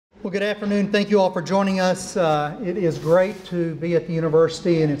Well, good afternoon. Thank you all for joining us. It is great to be at the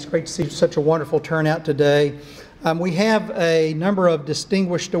university, and it's great to see such a wonderful turnout today. We have a number of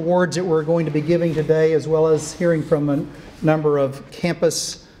distinguished awards that we're going to be giving today, as well as hearing from a number of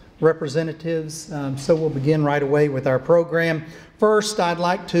campus representatives. So we'll begin right away with our program. First, I'd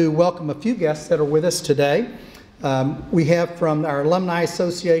like to welcome a few guests that are with us today. We have from our Alumni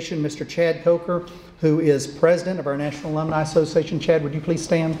Association, Mr. Chad Coker, who is president of our National Alumni Association. Chad, would you please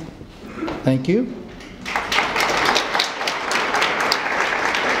stand? Thank you.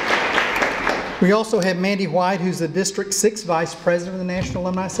 We also have Mandy White, who's the District 6 Vice President of the National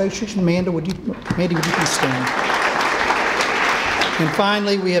Alumni Association. Mandy, would you please stand? And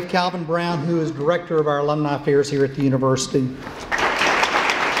finally, we have Calvin Brown, who is Director of our Alumni Affairs here at the university.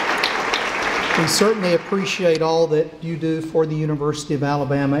 We certainly appreciate all that you do for the University of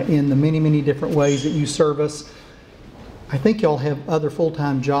Alabama in the many, many different ways that you serve us. I think y'all have other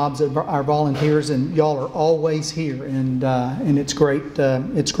full-time jobs as our volunteers, and y'all are always here, and it's great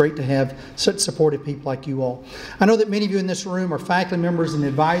to have such supportive people like you all. I know that many of you in this room are faculty members and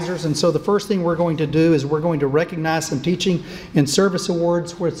advisors, and so the first thing we're going to do is we're going to recognize some teaching and service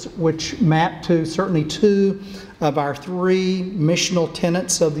awards which map to certainly two of our three missional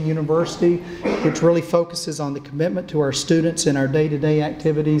tenets of the university, which really focuses on the commitment to our students in our day-to-day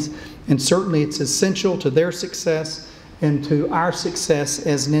activities, and certainly it's essential to their success and to our success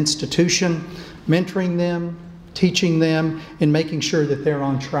as an institution, mentoring them, teaching them, and making sure that they're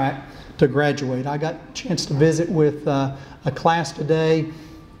on track to graduate. I got a chance to visit with a class today.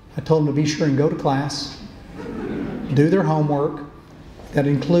 I told them to be sure and go to class, do their homework. That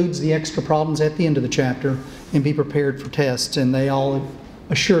includes the extra problems at the end of the chapter, and be prepared for tests, and they all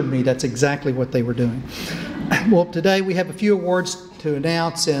assured me that's exactly what they were doing. Well, today we have a few awards to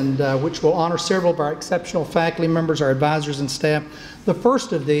announce, and which will honor several of our exceptional faculty members, our advisors and staff. The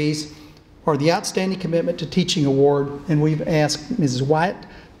first of these are the Outstanding Commitment to Teaching Award, and we've asked Mrs. White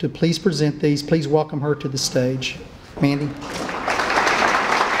to please present these. Please welcome her to the stage. Mandy.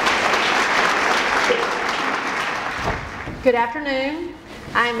 Good afternoon.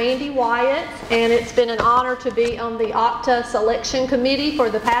 I'm Mandy Wyatt, and it's been an honor to be on the OCTA selection committee for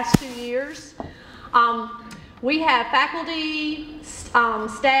the past 2 years. We have faculty,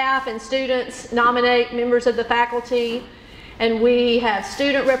 staff, and students nominate members of the faculty, and we have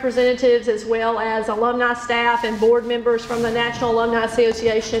student representatives as well as alumni staff and board members from the National Alumni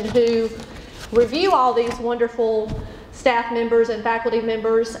Association who review all these wonderful staff members and faculty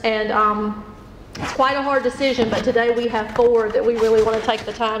members, and it's quite a hard decision, but today we have 4 that we really want to take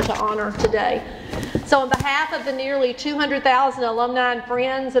the time to honor today. So on behalf of the nearly 200,000 alumni and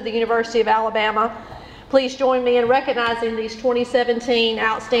friends of the University of Alabama, please join me in recognizing these 2017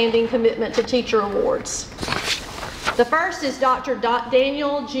 Outstanding Commitment to Teacher Awards. The first is Dr.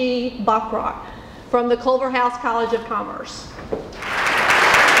 Daniel G. Bachrach from the Culverhouse College of Commerce.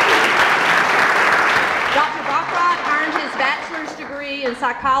 Dr. Bachrach earned his bachelor's degree in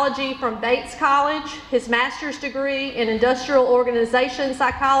psychology from Bates College, his master's degree in industrial organization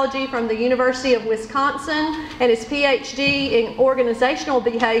psychology from the University of Wisconsin, and his PhD in organizational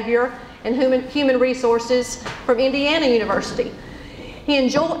behavior and human resources from Indiana University. He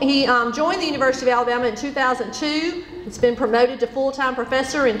joined the University of Alabama in 2002. He's been promoted to full-time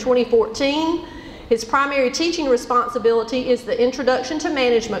professor in 2014. His primary teaching responsibility is the Introduction to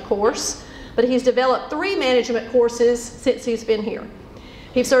Management course, but he's developed 3 management courses since he's been here.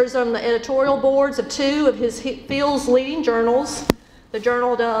 He serves on the editorial boards of 2 of his field's leading journals, the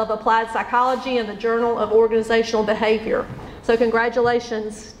Journal of Applied Psychology and the Journal of Organizational Behavior. So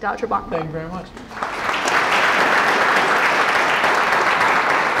congratulations, Dr. Bachrach. Thank you very much.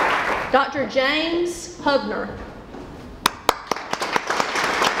 Dr. James Hubner.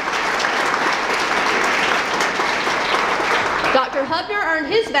 Dr. Hubner earned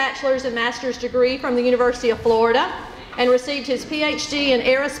his bachelor's and master's degree from the University of Florida and received his PhD in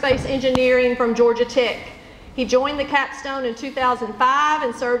aerospace engineering from Georgia Tech. He joined the capstone in 2005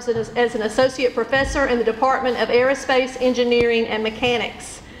 and serves as an associate professor in the Department of Aerospace Engineering and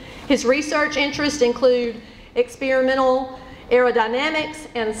Mechanics. His research interests include experimental aerodynamics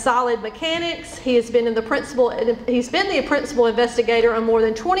and solid mechanics. He's been the principal investigator on more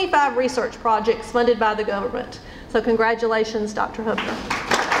than 25 research projects funded by the government. So congratulations, Dr. Hubner.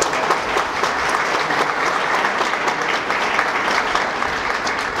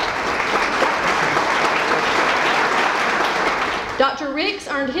 Dr. Ricks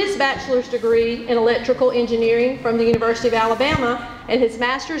earned his bachelor's degree in electrical engineering from the University of Alabama and his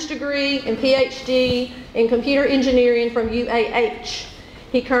master's degree and PhD in computer engineering from UAH.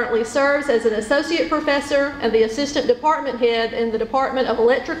 He currently serves as an associate professor and the assistant department head in the Department of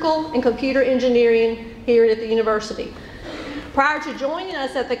Electrical and Computer Engineering here at the university. Prior to joining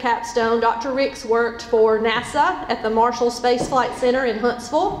us at the capstone, Dr. Ricks worked for NASA at the Marshall Space Flight Center in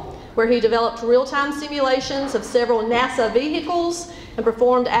Huntsville, where he developed real-time simulations of several NASA vehicles and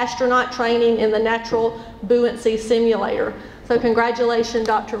performed astronaut training in the Natural Buoyancy Simulator. So congratulations,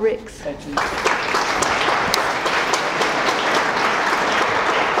 Dr. Ricks. Thank you.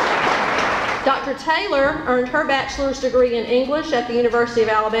 Dr. Taylor earned her bachelor's degree in English at the University of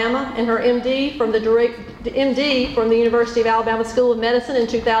Alabama and her MD from the University of Alabama School of Medicine in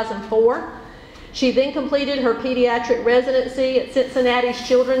 2004. She then completed her pediatric residency at Cincinnati's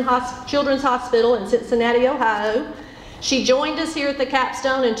Children's Hospital in Cincinnati, Ohio. She joined us here at the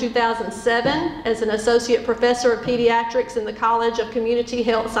capstone in 2007 as an associate professor of pediatrics in the College of Community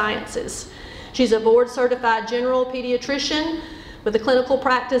Health Sciences. She's a board-certified general pediatrician with a clinical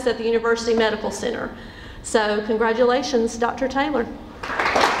practice at the University Medical Center. So congratulations, Dr. Taylor.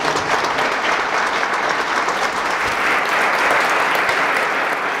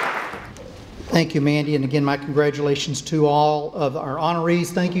 Thank you, Mandy, and again, my congratulations to all of our honorees.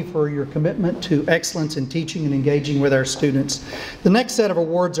 Thank you for your commitment to excellence in teaching and engaging with our students. The next set of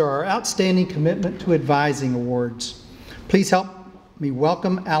awards are our Outstanding Commitment to Advising Awards. Please help me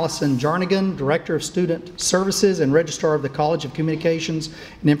welcome Allison Jarnigan, Director of Student Services and Registrar of the College of Communications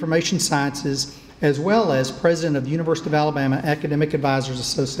and Information Sciences, as well as President of the University of Alabama Academic Advisors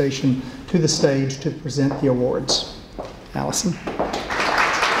Association, to the stage to present the awards. Allison.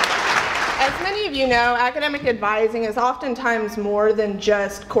 You know, academic advising is oftentimes more than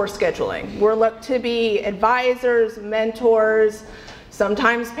just course scheduling. We're looked to be advisors, mentors,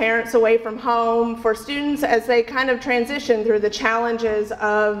 sometimes parents away from home for students as they kind of transition through the challenges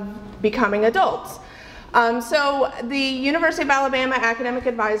of becoming adults. So the University of Alabama Academic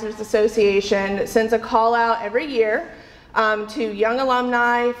Advisors Association sends a call out every year to young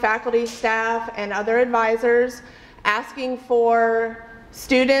alumni, faculty, staff, and other advisors asking for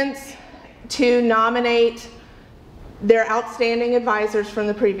students to nominate their outstanding advisors from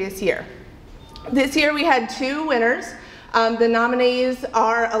the previous year. This year we had 2 winners. The nominees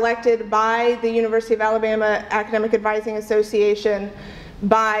are elected by the University of Alabama Academic Advising Association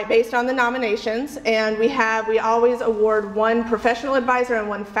based on the nominations, and we always award 1 professional advisor and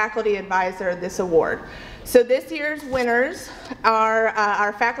 1 faculty advisor this award. So this year's winners are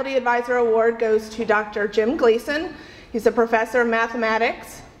our faculty advisor award goes to Dr. Jim Gleason. He's a professor of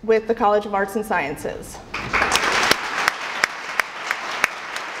mathematics with the College of Arts and Sciences.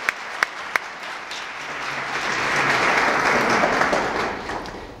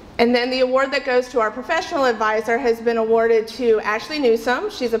 And then the award that goes to our professional advisor has been awarded to Ashley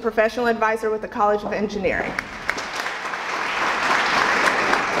Newsome. She's a professional advisor with the College of Engineering.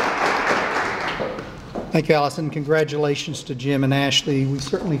 Thank you, Allison. Congratulations to Jim and Ashley. We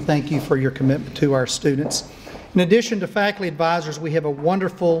certainly thank you for your commitment to our students. In addition to faculty advisors, we have a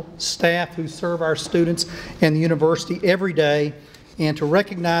wonderful staff who serve our students and the university every day. And to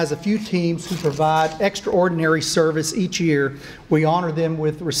recognize a few teams who provide extraordinary service each year, we honor them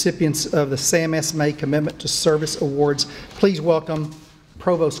with recipients of the Sam S. May Commitment to Service Awards. Please welcome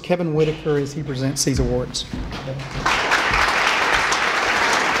Provost Kevin Whitaker as he presents these awards.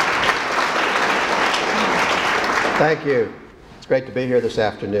 Thank you. It's great to be here this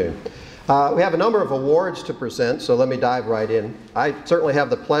afternoon. We have a number of awards to present, so let me dive right in. I certainly have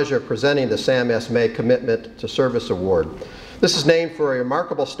the pleasure of presenting the Sam S. May Commitment to Service Award. This is named for a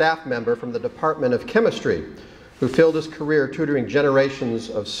remarkable staff member from the Department of Chemistry who filled his career tutoring generations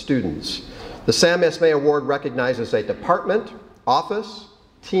of students. The Sam S. May Award recognizes a department, office,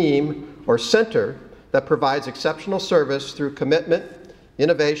 team, or center that provides exceptional service through commitment,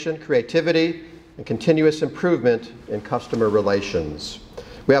 innovation, creativity, and continuous improvement in customer relations.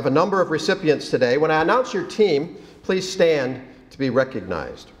 We have a number of recipients today. When I announce your team, please stand to be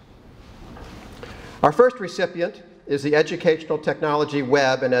recognized. Our first recipient is the Educational Technology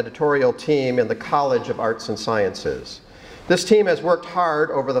Web and Editorial team in the College of Arts and Sciences. This team has worked hard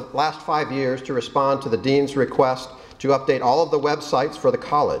over the last 5 years to respond to the Dean's request to update all of the websites for the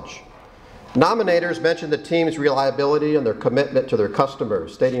college. Nominators mentioned the team's reliability and their commitment to their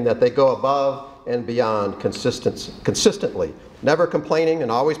customers, stating that they go above and beyond consistently, never complaining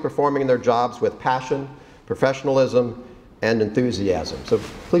and always performing their jobs with passion, professionalism, and enthusiasm. So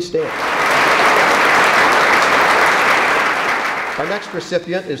please stand. Our next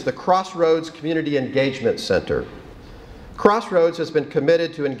recipient is the Crossroads Community Engagement Center. Crossroads has been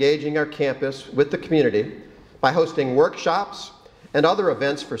committed to engaging our campus with the community by hosting workshops and other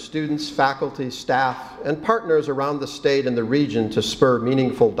events for students, faculty, staff, and partners around the state and the region to spur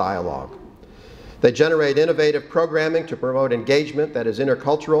meaningful dialogue. They generate innovative programming to promote engagement that is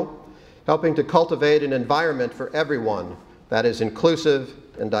intercultural, helping to cultivate an environment for everyone that is inclusive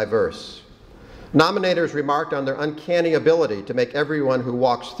and diverse. Nominators remarked on their uncanny ability to make everyone who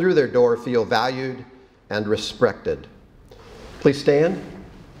walks through their door feel valued and respected. Please stand.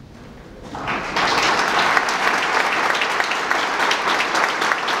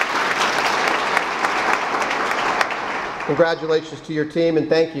 Congratulations to your team, and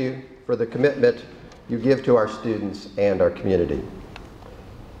thank you for the commitment you give to our students and our community.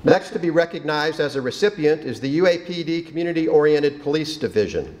 Next to be recognized as a recipient is the UAPD Community-Oriented Police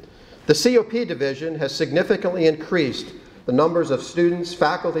Division. The COP division has significantly increased the numbers of students,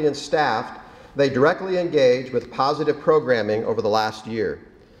 faculty, and staff they directly engage with positive programming over the last year.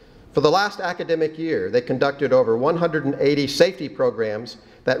 For the last academic year, they conducted over 180 safety programs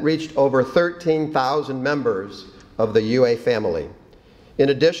that reached over 13,000 members of the UA family. In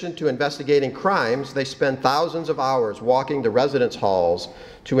addition to investigating crimes, they spend thousands of hours walking to residence halls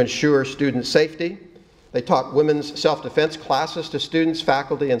to ensure student safety. They taught women's self-defense classes to students,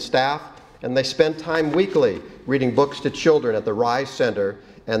 faculty, and staff, and they spend time weekly reading books to children at the RISE Center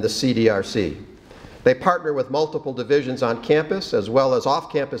and the CDRC. They partner with multiple divisions on campus as well as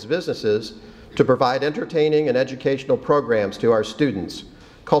off-campus businesses to provide entertaining and educational programs to our students,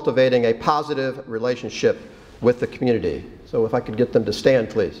 cultivating a positive relationship with the community. So if I could get them to stand,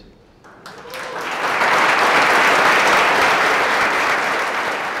 please.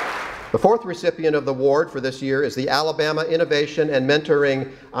 The fourth recipient of the award for this year is the Alabama Innovation and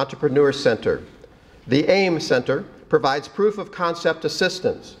Mentoring Entrepreneur Center. The AIM Center provides proof of concept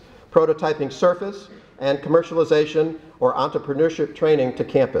assistance, prototyping surface, and commercialization or entrepreneurship training to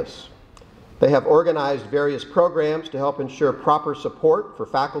campus. They have organized various programs to help ensure proper support for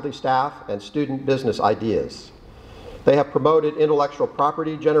faculty, staff, and student business ideas. They have promoted intellectual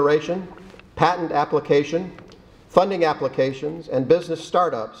property generation, patent application, funding applications, and business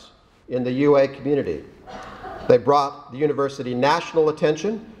startups in the UA community. They brought the university national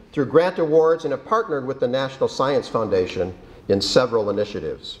attention through grant awards and have partnered with the National Science Foundation in several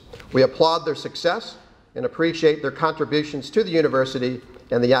initiatives. We applaud their success and appreciate their contributions to the university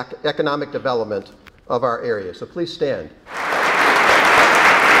and the economic development of our area. So please stand.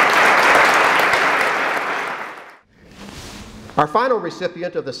 Our final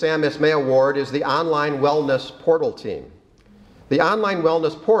recipient of the Sam S. May Award is the Online Wellness Portal team. The Online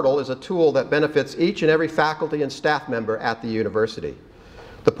Wellness Portal is a tool that benefits each and every faculty and staff member at the university.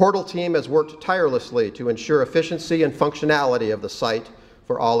 The portal team has worked tirelessly to ensure efficiency and functionality of the site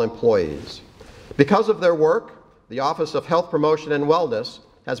for all employees. Because of their work, the Office of Health Promotion and Wellness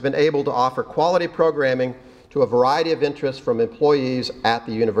has been able to offer quality programming to a variety of interests from employees at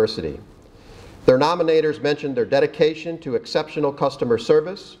the university. Their nominators mentioned their dedication to exceptional customer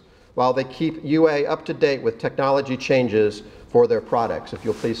service while they keep UA up to date with technology changes for their products. If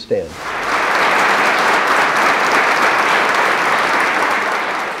you'll please stand.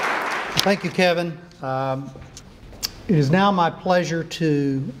 Thank you, Kevin. It is now my pleasure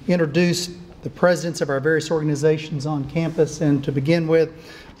to introduce the presidents of our various organizations on campus, and to begin with,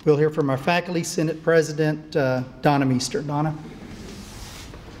 we'll hear from our Faculty Senate President, Donna Meester. Donna.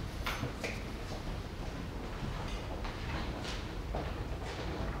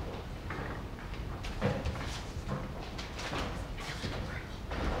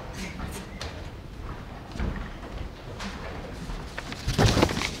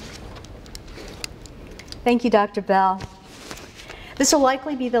 Thank you, Dr. Bell. This will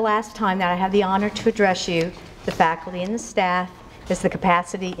likely be the last time that I have the honor to address you, the faculty and the staff, in the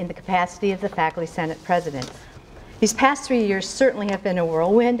capacity of the Faculty Senate President. These past 3 years certainly have been a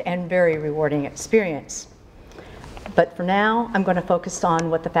whirlwind and very rewarding experience. But for now, I'm going to focus on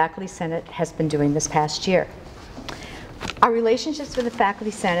what the Faculty Senate has been doing this past year. Our relationships with the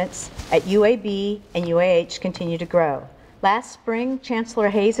Faculty Senates at UAB and UAH continue to grow. Last spring, Chancellor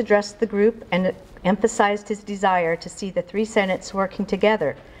Hayes addressed the group and emphasized his desire to see the three senates working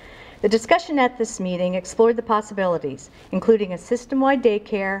together. The discussion at this meeting explored the possibilities, including a system-wide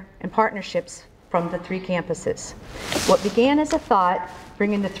daycare and partnerships from the three campuses. What began as a thought,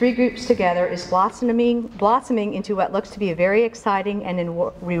 bringing the three groups together, is blossoming into what looks to be a very exciting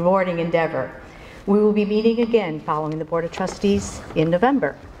and rewarding endeavor. We will be meeting again following the Board of Trustees in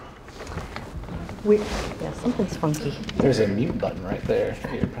November. Yeah, something's funky. There's a mute button right there.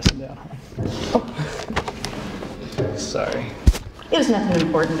 You're pressing down. Oh. Sorry. It was nothing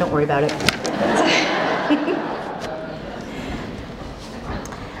important. Don't worry about it.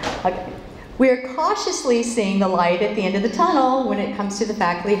 Okay. We are cautiously seeing the light at the end of the tunnel when it comes to the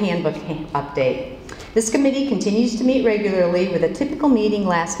faculty handbook update. This committee continues to meet regularly with a typical meeting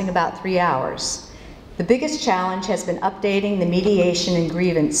lasting about 3 hours. The biggest challenge has been updating the mediation and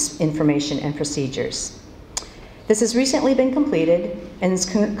grievance information and procedures. This has recently been completed and is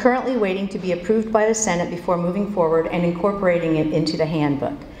currently waiting to be approved by the Senate before moving forward and incorporating it into the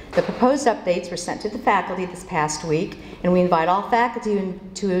handbook. The proposed updates were sent to the faculty this past week, and we invite all faculty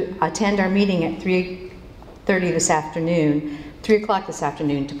to attend our meeting at 3:30 this afternoon, 3 o'clock this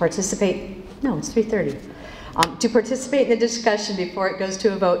afternoon, to participate, no, it's 3:30, to participate in the discussion before it goes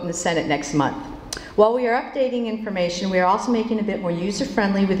to a vote in the Senate next month. While we are updating information, we are also making it a bit more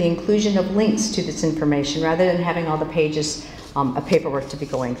user-friendly with the inclusion of links to this information rather than having all the pages of paperwork to be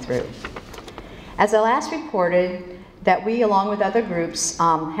going through. As I last reported, that we, along with other groups,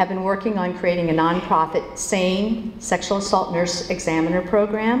 have been working on creating a nonprofit SANE sexual assault nurse examiner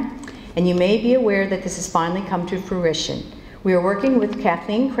program, and you may be aware that this has finally come to fruition. We are working with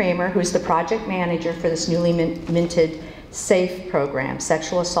Kathleen Kramer, who is the project manager for this newly minted SAFE program,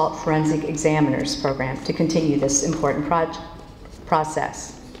 Sexual Assault Forensic Examiners program, to continue this important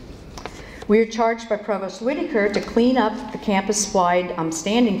process. We are charged by Provost Whitaker to clean up the campus-wide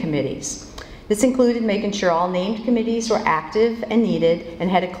standing committees. This included making sure all named committees were active and needed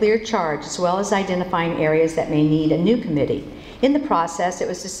and had a clear charge, as well as identifying areas that may need a new committee. In the process, it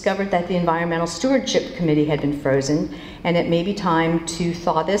was discovered that the Environmental Stewardship Committee had been frozen, and it may be time to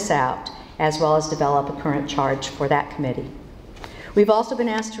thaw this out, as well as develop a current charge for that committee. We've also been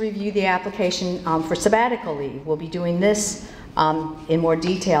asked to review the application for sabbatical leave. We'll be doing this in more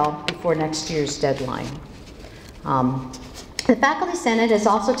detail before next year's deadline. The Faculty Senate has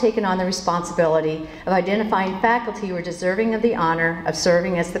also taken on the responsibility of identifying faculty who are deserving of the honor of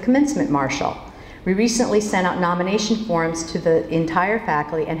serving as the commencement marshal. We recently sent out nomination forms to the entire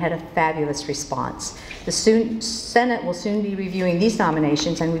faculty and had a fabulous response. The Senate will soon be reviewing these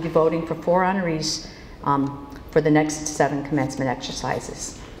nominations, and we'll be voting for 4 honorees for the next 7 commencement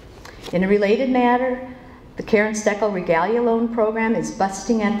exercises. In a related matter, the Karen Steckel Regalia Loan Program is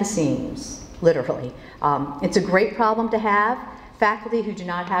busting at the seams, literally. It's a great problem to have. Faculty who do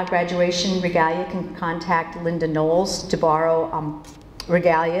not have graduation regalia can contact Linda Knowles to borrow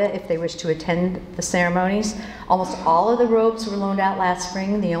regalia if they wish to attend the ceremonies. Almost all of the robes were loaned out last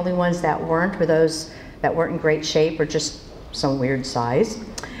spring. The only ones that weren't were those that weren't in great shape or just some weird size.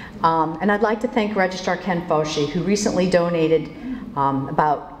 And I'd like to thank Registrar Ken Foshi, who recently donated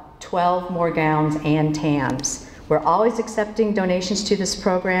about 12 more gowns and TAMs. We're always accepting donations to this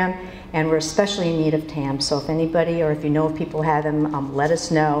program, and we're especially in need of TAMs. So if anybody or if you know of people who have them, let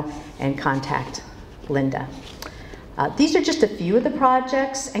us know and contact Linda. These are just a few of the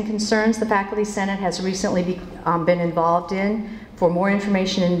projects and concerns the Faculty Senate has recently been involved in. For more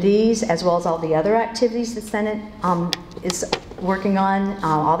information in these, as well as all the other activities the Senate is working on,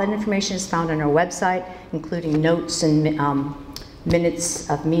 all that information is found on our website, including notes and minutes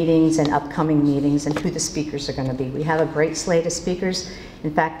of meetings and upcoming meetings and who the speakers are going to be. We have a great slate of speakers.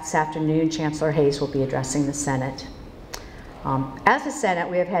 In fact, this afternoon, Chancellor Hayes will be addressing the Senate. As a Senate,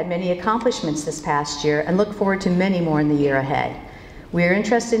 we have had many accomplishments this past year and look forward to many more in the year ahead. We are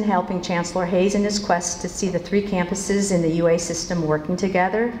interested in helping Chancellor Hayes in his quest to see the 3 campuses in the UA system working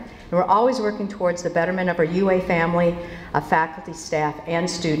together. And we're always working towards the betterment of our UA family of faculty, staff, and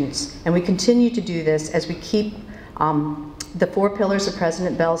students. And we continue to do this as we keep the 4 pillars of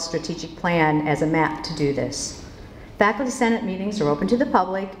President Bell's strategic plan as a map to do this. Faculty Senate meetings are open to the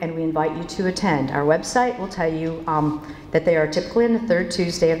public, and we invite you to attend. Our website will tell you that they are typically on the 3rd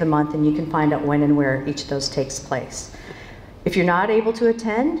Tuesday of the month, and you can find out when and where each of those takes place. If you're not able to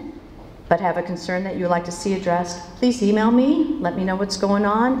attend, but have a concern that you would like to see addressed, please email me, let me know what's going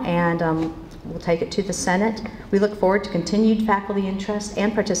on, and we'll take it to the Senate. We look forward to continued faculty interest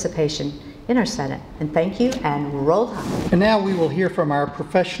and participation in our Senate. And thank you, and roll Tide. And now we will hear from our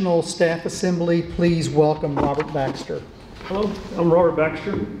professional staff assembly. Please welcome Robert Baxter. Hello, I'm Robert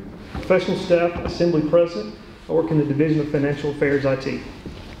Baxter, Professional Staff Assembly President. I work in the Division of Financial Affairs IT.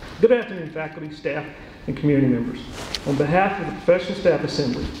 Good afternoon, faculty, staff, and community members. On behalf of the Professional Staff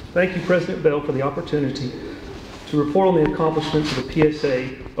Assembly, thank you, President Bell, for the opportunity to report on the accomplishments of the PSA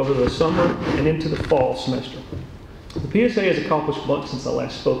over the summer and into the fall semester. The PSA has accomplished much since I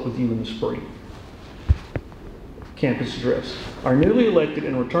last spoke with you in the spring. Campus address. Our newly elected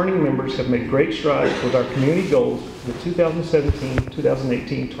and returning members have made great strides with our community goals for the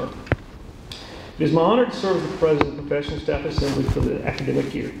 2017-2018 term. It is my honor to serve as the President of the Professional Staff Assembly for the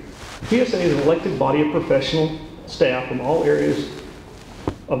academic year. PSA is an elected body of professional staff from all areas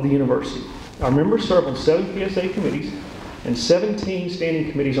of the university. Our members serve on 7 PSA committees, and 17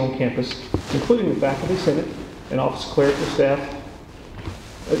 standing committees on campus, including the Faculty Senate and Office of Clerical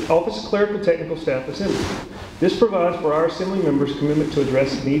Technical Staff Assembly. This provides for our Assembly members' commitment to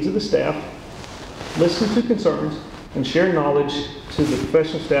address the needs of the staff, listen to concerns, and share knowledge to the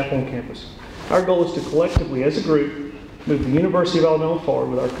professional staff on campus. Our goal is to collectively, as a group, move the University of Alabama forward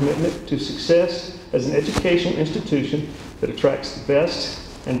with our commitment to success as an educational institution that attracts the best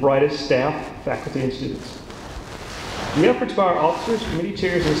and brightest staff, faculty, and students. The efforts by our officers, committee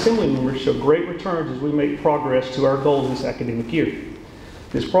chairs, and assembly members show great returns as we make progress to our goals this academic year.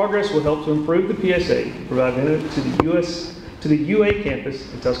 This progress will help to improve the PSA, provide benefit to the UA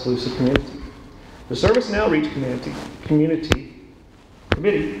campus and Tuscaloosa community. The Service and Outreach Committee,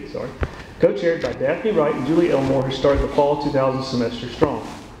 co-chaired by Daphne Wright and Julie Elmore, has started the fall 2000 semester strong.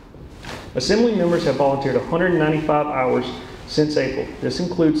 Assembly members have volunteered 195 hours since April. This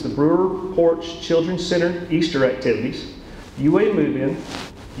includes the Brewer Porch Children's Center Easter activities, UA Move-In,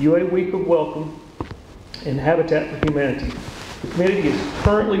 UA Week of Welcome, and Habitat for Humanity. The committee is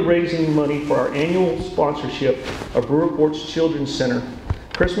currently raising money for our annual sponsorship of Brewer Porch Children's Center,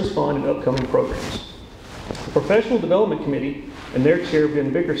 Christmas Fund, and upcoming programs. The Professional Development Committee and their chair,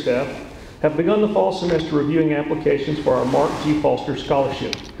 Ben Bickerstaff, have begun the fall semester reviewing applications for our Mark G. Foster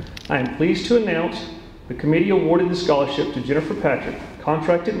Scholarship. I am pleased to announce the committee awarded the scholarship to Jennifer Patrick,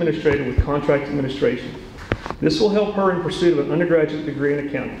 Contract Administrator with Contract Administration. This will help her in pursuit of an undergraduate degree in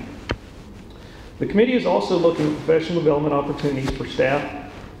accounting. The committee is also looking at professional development opportunities for staff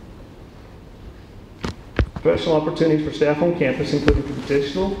on campus, including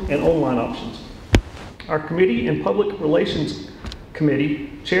traditional and online options. Our Committee and Public Relations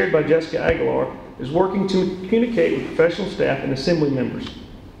Committee, chaired by Jessica Aguilar, is working to communicate with professional staff and assembly members.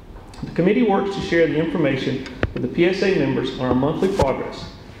 The committee works to share the information with the PSA members on our monthly progress.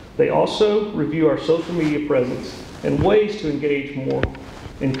 They also review our social media presence and ways to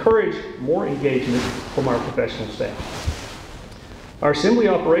encourage more engagement from our professional staff. Our Assembly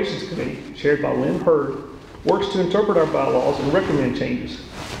Operations Committee, chaired by Lynn Hurd, works to interpret our bylaws and recommend changes.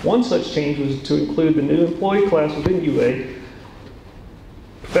 One such change was to include the new employee class within UA,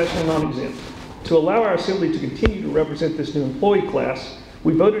 professional non-exempt. To allow our Assembly to continue to represent this new employee class,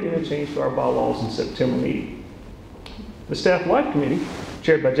 we voted in a change to our bylaws in September meeting. The Staff Life Committee,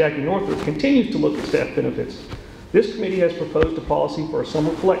 chaired by Jackie Northrup, continues to look at staff benefits. This committee has proposed a policy for a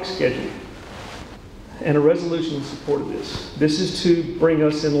summer flex schedule and a resolution in support of this. This is to bring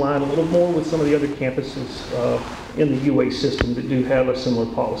us in line a little more with some of the other campuses in the UA system that do have a similar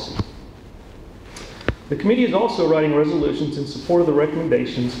policy. The committee is also writing resolutions in support of the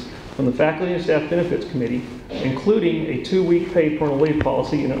recommendations from the Faculty and Staff Benefits Committee, including a 2-week paid parental leave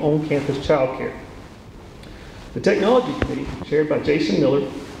policy and an on-campus childcare. The Technology Committee, chaired by Jason Miller,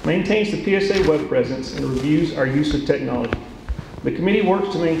 maintains the PSA web presence and reviews our use of technology. The committee works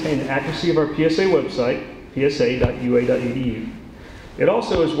to maintain the accuracy of our PSA website, psa.ua.edu. It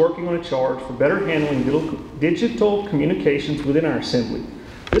also is working on a charge for better handling digital communications within our Assembly.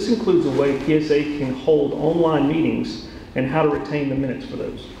 This includes a way PSA can hold online meetings and how to retain the minutes for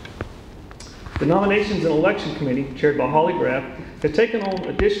those. The Nominations and Election Committee, chaired by Holly Graff, has taken on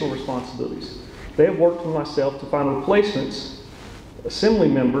additional responsibilities. They have worked with myself to find replacements, Assembly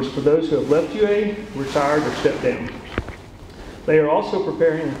members, for those who have left UA, retired, or stepped down. They are also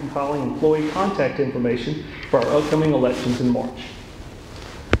preparing and compiling employee contact information for our upcoming elections in March.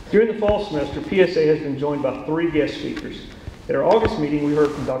 During the fall semester, PSA has been joined by 3 guest speakers. At our August meeting, we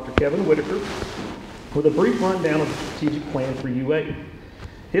heard from Dr. Kevin Whitaker with a brief rundown of the strategic plan for UA.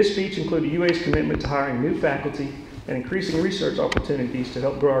 His speech included UA's commitment to hiring new faculty and increasing research opportunities to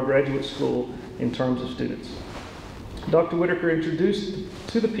help grow our graduate school in terms of students. Dr. Whitaker introduced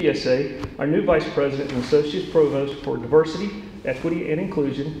to the PSA our new Vice President and Associate Provost for Diversity, Equity, and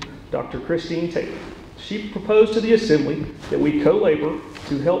Inclusion, Dr. Christine Taylor. She proposed to the Assembly that we co-labor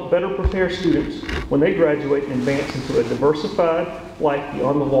to help better prepare students when they graduate and advance into a diversified life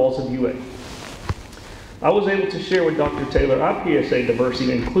beyond the walls of UA. I was able to share with Dr. Taylor our PSA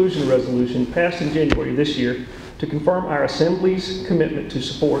Diversity and Inclusion Resolution passed in January this year to confirm our Assembly's commitment to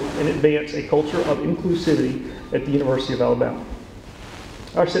support and advance a culture of inclusivity at the University of Alabama.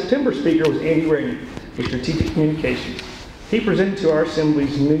 Our September speaker was Andy Rainey with Strategic Communications. He presented to our Assembly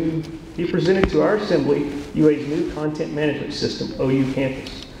UA's new content management system, OU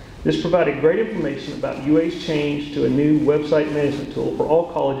Campus. This provided great information about UA's change to a new website management tool for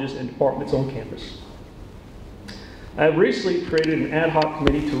all colleges and departments on campus. I have recently created an ad hoc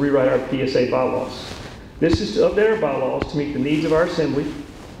committee to rewrite our PSA bylaws. This is to update our bylaws to meet the needs of our Assembly,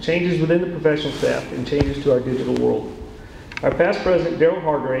 changes within the professional staff, and changes to our digital world. Our past president, Daryl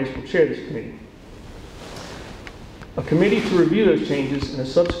Hargraves, will chair this committee. a committee to review those changes, and a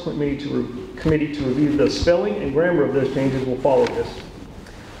subsequent committee to review the spelling and grammar of those changes will follow this.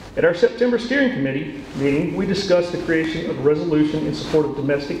 At our September steering committee meeting, we discussed the creation of a resolution in support of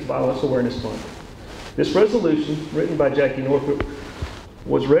Domestic Violence Awareness Month. This resolution, written by Jackie Northrup,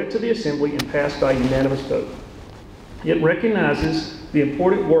 was read to the Assembly and passed by unanimous vote. It recognizes the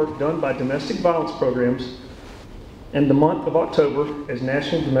important work done by domestic violence programs and the month of October as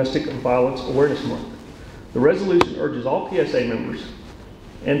National Domestic Violence Awareness Month. The resolution urges all PSA members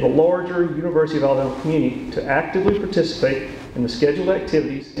and the larger University of Alabama community to actively participate in the scheduled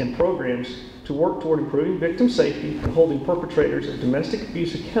activities and programs to work toward improving victim safety and holding perpetrators of domestic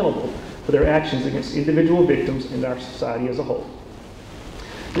abuse accountable for their actions against individual victims and our society as a whole.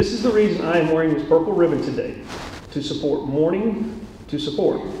 This is the reason I am wearing this purple ribbon today, to support mourning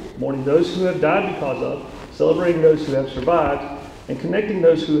those who have died because of, celebrating those who have survived, and connecting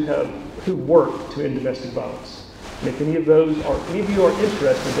those who work to end domestic violence. And if any of you are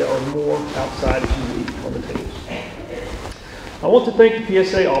interested, there are more outside as you leave on the tables. I want to thank the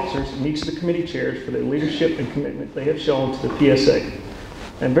PSA officers and each of the committee chairs for their leadership and commitment they have shown to the PSA.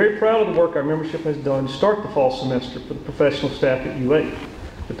 I'm very proud of the work our membership has done to start the fall semester for the professional staff at UA.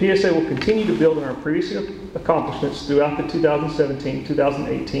 The PSA will continue to build on our previous accomplishments throughout the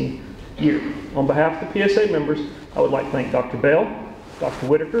 2017-2018 year. On behalf of the PSA members, I would like to thank Dr. Bell, Dr.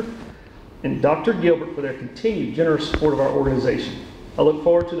 Whitaker, and Dr. Gilbert for their continued generous support of our organization. I look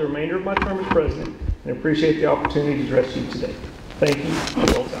forward to the remainder of my term as president and appreciate the opportunity to address you today. Thank you for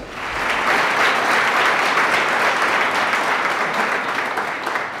your time.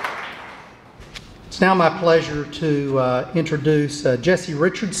 It's now my pleasure to introduce Jessie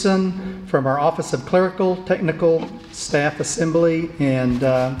Richardson from our Office of Clerical Technical Staff Assembly and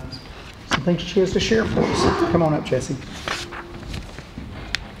some things she has to share for us. Come on up, Jessie.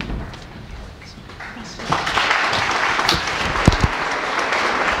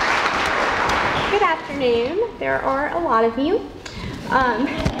 Good afternoon. There are a lot of you.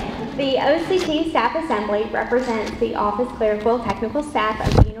 The OCT Staff Assembly represents the Office Clerical Technical Staff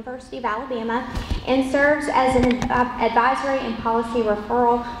of the University of Alabama and serves as an advisory and policy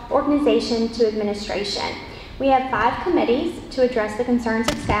referral organization to administration. We have 5 committees to address the concerns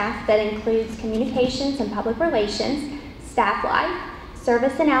of staff that includes communications and public relations, staff life,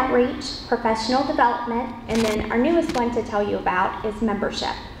 service and outreach, professional development, and then our newest one to tell you about is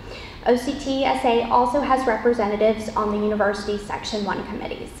membership. OCTSA also has representatives on the university Section 1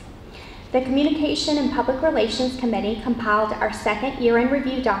 committees. The Communication and Public Relations Committee compiled our second year-end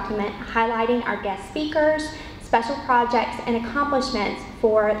review document highlighting our guest speakers, special projects, and accomplishments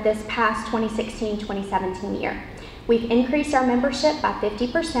for this past 2016-2017 year. We've increased our membership by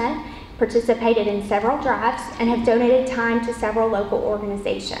 50%, participated in several drives, and have donated time to several local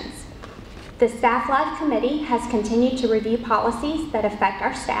organizations. The Staff Life Committee has continued to review policies that affect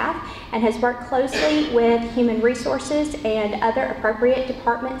our staff and has worked closely with Human Resources and other appropriate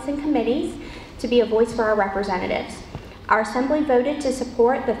departments and committees to be a voice for our representatives. Our Assembly voted to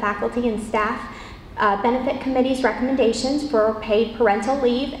support the Faculty and Staff Benefit Committee's recommendations for paid parental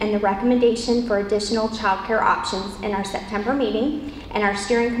leave and the recommendation for additional child care options in our September meeting, and our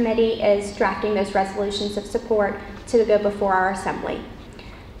steering committee is drafting those resolutions of support to go before our Assembly.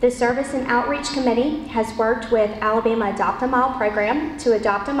 The Service and Outreach Committee has worked with Alabama Adopt a Mile program to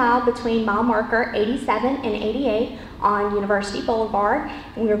adopt a mile between mile marker 87 and 88 on University Boulevard.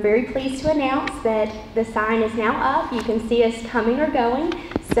 And we are very pleased to announce that the sign is now up. You can see us coming or going.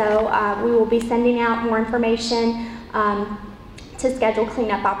 So we will be sending out more information to schedule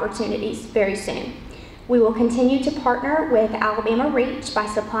cleanup opportunities very soon. We will continue to partner with Alabama Reach by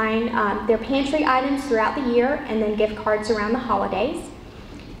supplying their pantry items throughout the year and then gift cards around the holidays.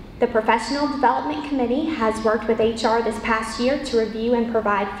 The Professional Development Committee has worked with HR this past year to review and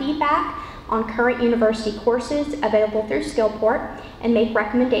provide feedback on current university courses available through Skillport and make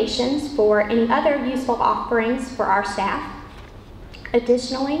recommendations for any other useful offerings for our staff.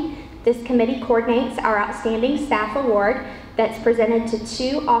 Additionally, this committee coordinates our Outstanding Staff Award that's presented to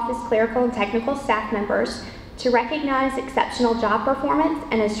 2 office clerical and technical staff members to recognize exceptional job performance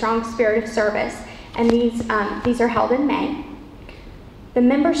and a strong spirit of service, and these are held in May. The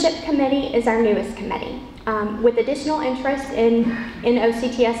Membership Committee is our newest committee. With additional interest in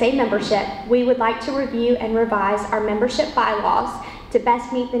OCTSA membership, we would like to review and revise our membership bylaws to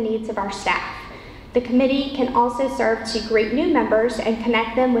best meet the needs of our staff. The committee can also serve to greet new members and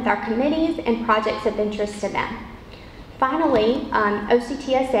connect them with our committees and projects of interest to them. Finally,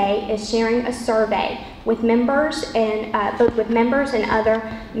 OCTSA is sharing a survey with members and both with members and other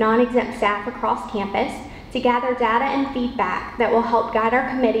non-exempt staff across campus to gather data and feedback that will help guide our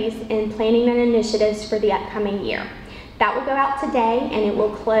committees in planning and initiatives for the upcoming year. That will go out today, and it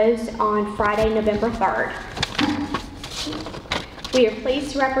will close on Friday, November 3rd. We are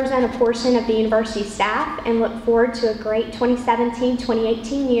pleased to represent a portion of the university staff and look forward to a great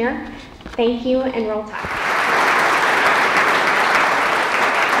 2017-2018 year. Thank you, and roll tide.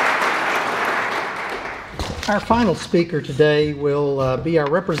 Our final speaker today will be our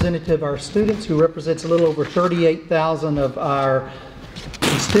representative, our students, who represents a little over 38,000 of our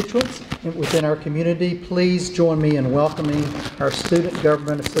constituents within our community. Please join me in welcoming our Student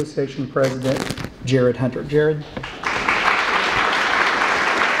Government Association President, Jared Hunter. Jared.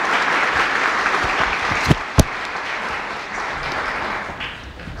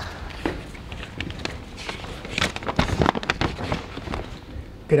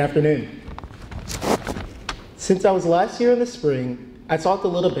 Good afternoon. Since I was last here in the spring, I talked a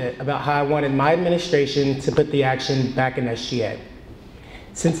little bit about how I wanted my administration to put the action back in SGA.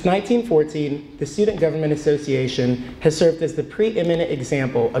 Since 1914, the Student Government Association has served as the preeminent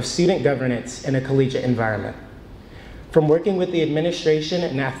example of student governance in a collegiate environment. From working with the administration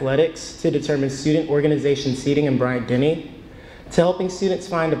and athletics to determine student organization seating in Bryant-Denny, to helping students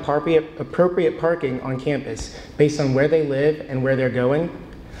find appropriate parking on campus based on where they live and where they're going,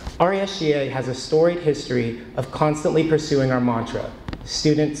 RESGA has a storied history of constantly pursuing our mantra,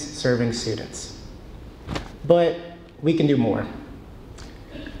 students serving students. But we can do more.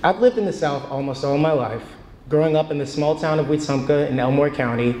 I've lived in the South almost all my life, growing up in the small town of Wetumpka in Elmore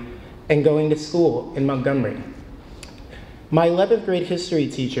County and going to school in Montgomery. My 11th grade history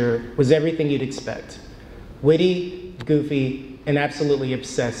teacher was everything you'd expect: witty, goofy, and absolutely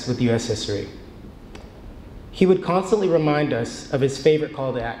obsessed with US history. He would constantly remind us of his favorite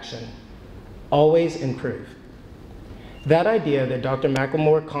call to action: always improve. That idea that Dr.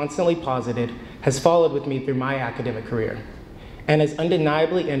 McLemore constantly posited has followed with me through my academic career and has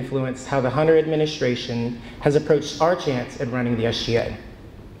undeniably influenced how the Hunter administration has approached our chance at running the SGA.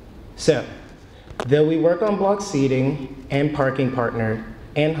 So, though we work on block seating and parking partner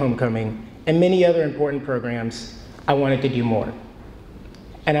and homecoming and many other important programs, I wanted to do more.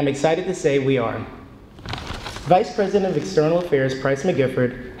 And I'm excited to say we are. Vice President of External Affairs Price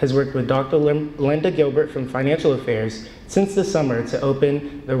McGifford has worked with Dr. Linda Gilbert from Financial Affairs since the summer to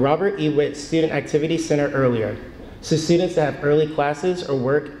open the Robert E. Witt Student Activity Center earlier, so students that have early classes or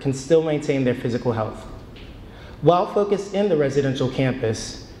work can still maintain their physical health. While focused in the residential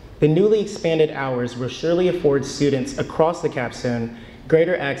campus, the newly expanded hours will surely afford students across the capstone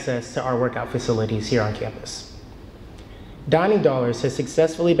greater access to our workout facilities here on campus. Dining Dollars has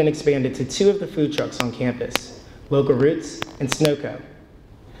successfully been expanded to 2 of the food trucks on campus, Local Roots and Snowco.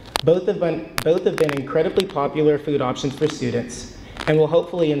 Both have been incredibly popular food options for students and will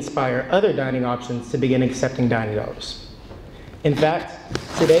hopefully inspire other dining options to begin accepting Dining Dollars. In fact,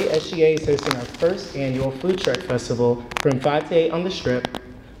 today SGA is hosting our first annual Food Truck Festival from 5 to 8 on the Strip,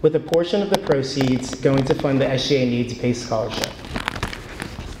 with a portion of the proceeds going to fund the SGA Needs-Based Scholarship.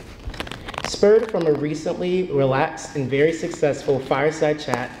 Spurred from a recently relaxed and very successful fireside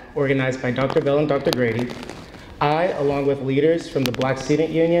chat organized by Dr. Bell and Dr. Grady, I, along with leaders from the Black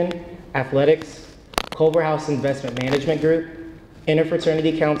Student Union, Athletics, Culver House Investment Management Group,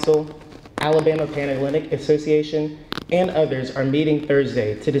 Interfraternity Council, Alabama Panhellenic Association, and others are meeting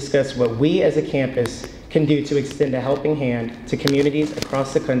Thursday to discuss what we as a campus can do to extend a helping hand to communities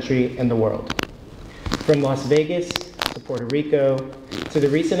across the country and the world. From Las Vegas to Puerto Rico to the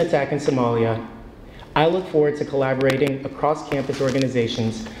recent attack in Somalia, I look forward to collaborating across campus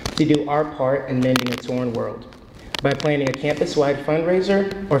organizations to do our part in mending a torn world by planning a campus-wide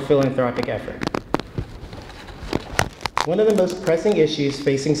fundraiser or philanthropic effort. One of the most pressing issues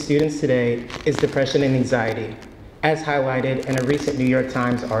facing students today is depression and anxiety, as highlighted in a recent New York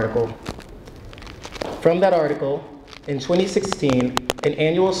Times article. From that article, in 2016, an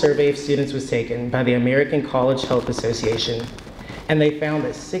annual survey of students was taken by the American College Health Association, and they found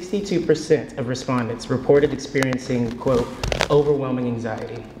that 62% of respondents reported experiencing, quote, overwhelming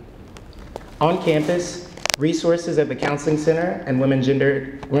anxiety. On campus, resources at the Counseling Center and Women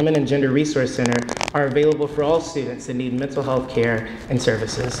and Gender Resource Center are available for all students that need mental health care and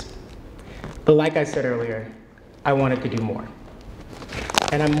services. But like I said earlier, I wanted to do more.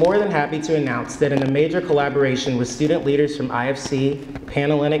 And I'm more than happy to announce that in a major collaboration with student leaders from IFC,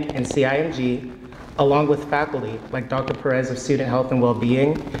 Panhellenic, and CIMG, along with faculty like Dr. Perez of Student Health and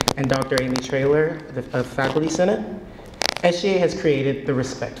Wellbeing and Dr. Amy Traylor of Faculty Senate, SGA has created the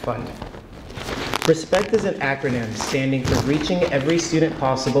RESPECT Fund. RESPECT is an acronym standing for Reaching Every Student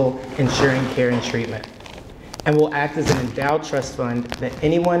Possible, Ensuring Care and Treatment, and will act as an endowed trust fund that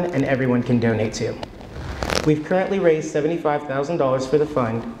anyone and everyone can donate to. We've currently raised $75,000 for the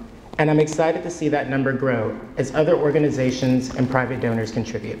fund, and I'm excited to see that number grow as other organizations and private donors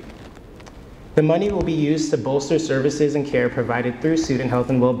contribute. The money will be used to bolster services and care provided through Student Health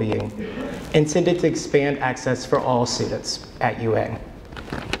and Wellbeing, intended to expand access for all students at UA.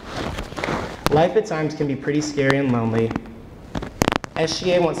 Life at times can be pretty scary and lonely.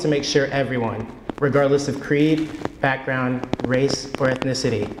 SGA wants to make sure everyone, regardless of creed, background, race, or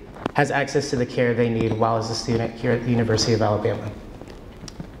ethnicity, has access to the care they need while as a student here at the University of Alabama.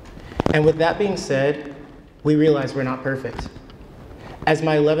 And with that being said, we realize we're not perfect. As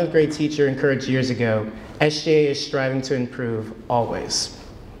my 11th grade teacher encouraged years ago, SGA is striving to improve always.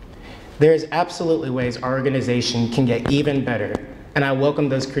 There is absolutely ways our organization can get even better, and I welcome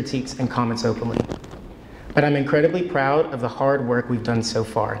those critiques and comments openly. But I'm incredibly proud of the hard work we've done so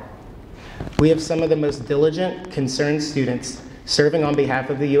far. We have some of the most diligent, concerned students serving on behalf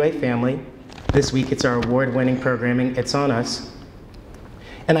of the UA family. This week it's our award-winning programming, It's On Us.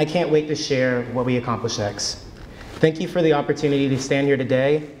 And I can't wait to share what we accomplish next. Thank you for the opportunity to stand here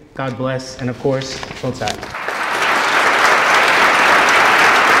today. God bless, and of course, Roll Tide.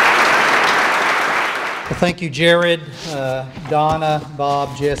 Well, thank you, Jared, Donna,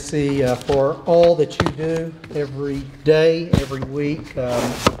 Bob, Jesse, for all that you do every day, every week.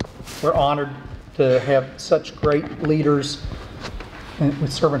 We're honored to have such great leaders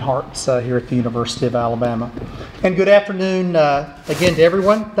with servant hearts here at the University of Alabama. And good afternoon again to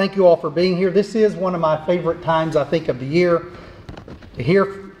everyone. Thank you all for being here. This is one of my favorite times, I think, of the year, to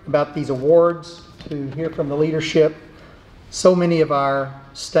hear about these awards, to hear from the leadership. So many of our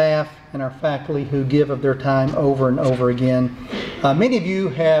staff and our faculty who give of their time over and over again. Many of you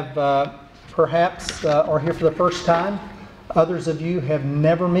have perhaps are here for the first time. Others of you have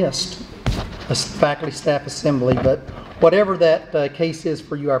never missed a faculty staff assembly, but whatever that case is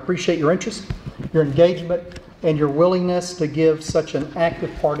for you, I appreciate your interest, your engagement, and your willingness to give such an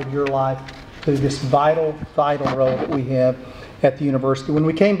active part of your life to this vital, vital role that we have at the university. When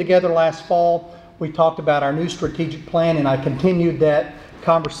we came together last fall, we talked about our new strategic plan, and I continued that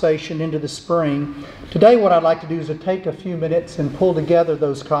conversation into the spring. Today, what I'd like to do is to take a few minutes and pull together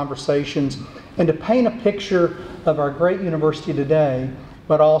those conversations and to paint a picture of our great university today,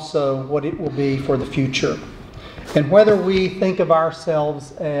 but also what it will be for the future. And whether we think of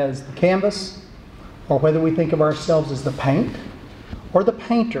ourselves as the canvas, or whether we think of ourselves as the paint, or the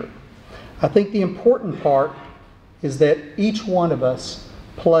painter, I think the important part is that each one of us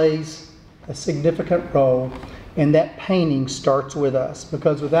plays a significant role, and that painting starts with us.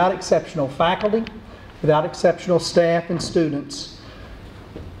 Because without exceptional faculty, without exceptional staff and students,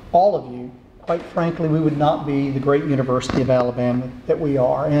 all of you, quite frankly, we would not be the great University of Alabama that we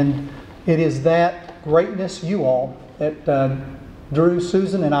are. And it is that greatness, you all, that drew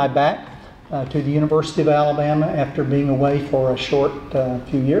Susan and I back to the University of Alabama after being away for a short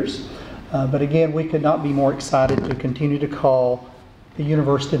few years. But again, we could not be more excited to continue to call the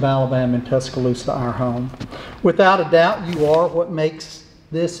University of Alabama in Tuscaloosa our home. Without a doubt, you are what makes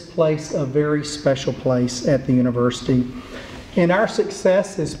this place a very special place at the university. And our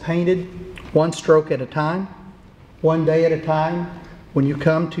success is painted one stroke at a time, one day at a time. When you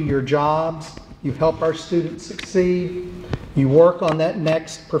come to your jobs, you help our students succeed, you work on that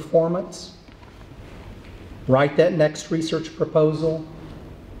next performance, write that next research proposal,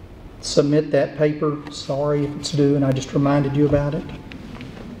 submit that paper, sorry if it's due and I just reminded you about it.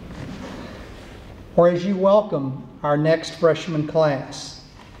 Or as you welcome our next freshman class,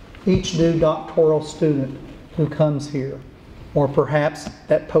 each new doctoral student who comes here, or perhaps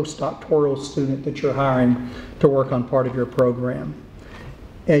that postdoctoral student that you're hiring to work on part of your program.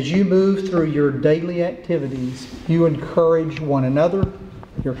 As you move through your daily activities, you encourage one another,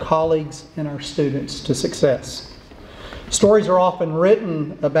 your colleagues, and our students to success. Stories are often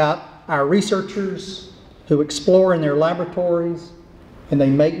written about our researchers who explore in their laboratories and they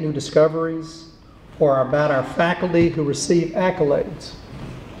make new discoveries, or about our faculty who receive accolades,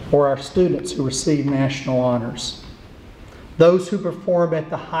 or our students who receive national honors. Those who perform at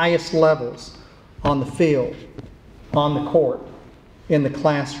the highest levels on the field, on the court, in the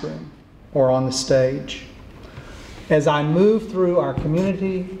classroom, or on the stage. As I move through our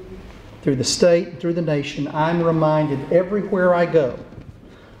community, through the state, through the nation, I'm reminded everywhere I go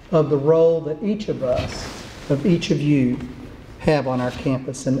of the role that each of us, of each of you, have on our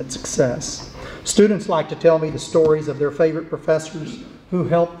campus and its success. Students like to tell me the stories of their favorite professors who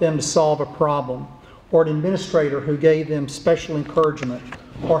helped them to solve a problem, or an administrator who gave them special encouragement,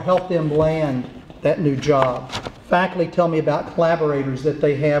 or helped them land that new job. Faculty tell me about collaborators that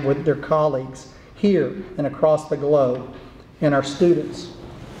they have with their colleagues here and across the globe, and our students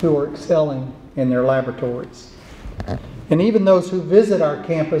who are excelling in their laboratories. And even those who visit our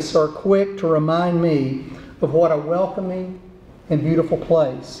campus are quick to remind me of what a welcoming and beautiful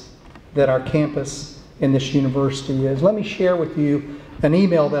place that our campus and this university is. Let me share with you an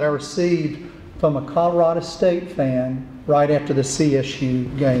email that I received from a Colorado State fan right after the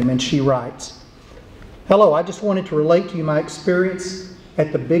CSU game, and she writes, "Hello, I just wanted to relate to you my experience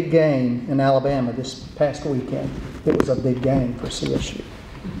at the big game in Alabama this past weekend." It was a big game for CSU.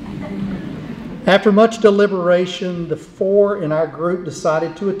 After much deliberation, the 4 in our group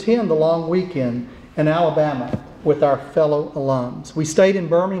decided to attend the long weekend in Alabama with our fellow alums. We stayed in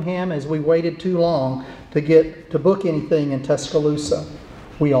Birmingham as we waited too long to book anything in Tuscaloosa.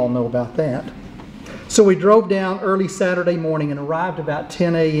 We all know about that. So we drove down early Saturday morning and arrived about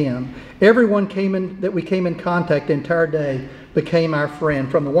 10 a.m. Everyone that we came in contact the entire day became our friend,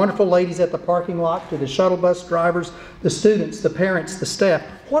 from the wonderful ladies at the parking lot to the shuttle bus drivers, the students, the parents, the staff.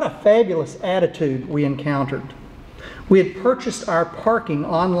 What a fabulous attitude we encountered. We had purchased our parking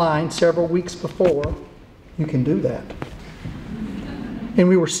online several weeks before. You can do that. And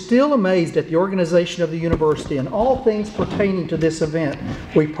we were still amazed at the organization of the university and all things pertaining to this event.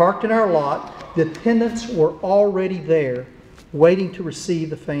 We parked in our lot. The attendants were already there, waiting to receive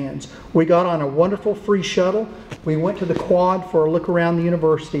the fans. We got on a wonderful free shuttle. We went to the quad for a look around the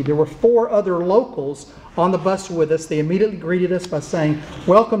university. There were 4 other locals on the bus with us. They immediately greeted us by saying,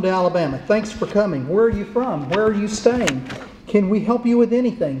 "Welcome to Alabama. Thanks for coming. Where are you from? Where are you staying? Can we help you with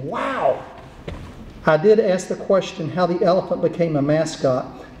anything?" Wow! I did ask the question how the elephant became a mascot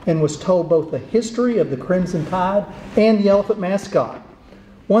and was told both the history of the Crimson Tide and the elephant mascot.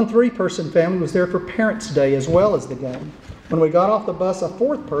 One 3-person family was there for Parents' Day as well as the game. When we got off the bus, a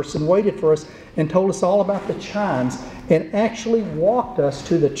 4th person waited for us and told us all about the chimes and actually walked us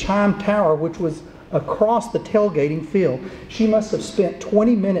to the chime tower, which was across the tailgating field. She must have spent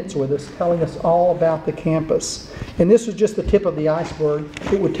 20 minutes with us telling us all about the campus. And this was just the tip of the iceberg.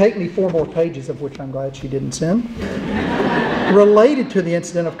 It would take me 4 more pages, of which I'm glad she didn't send, related to the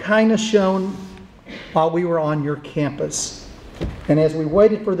incident of kindness shown while we were on your campus. And as we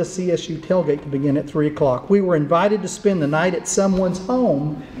waited for the CSU tailgate to begin at 3 o'clock, we were invited to spend the night at someone's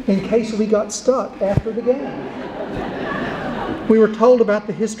home in case we got stuck after the game. We were told about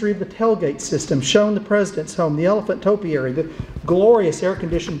the history of the tailgate system, shown the president's home, the elephant topiary, the glorious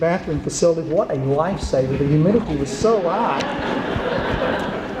air-conditioned bathroom facility. What a lifesaver. The humidity was so high.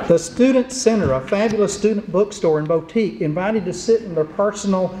 The Student Center, a fabulous student bookstore and boutique, invited to sit in their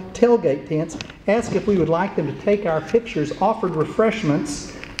personal tailgate tents, asked if we would like them to take our pictures, offered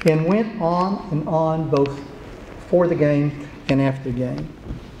refreshments, and went on both before the game and after the game.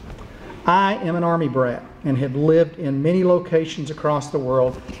 I am an Army brat and have lived in many locations across the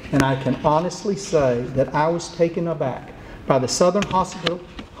world, and I can honestly say that I was taken aback by the Southern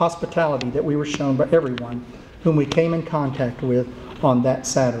hospitality that we were shown by everyone whom we came in contact with on that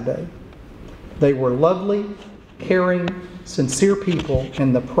Saturday. They were lovely, caring, sincere people,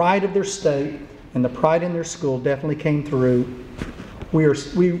 and the pride of their state and the pride in their school definitely came through.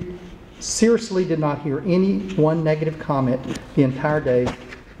 We seriously did not hear any one negative comment the entire day.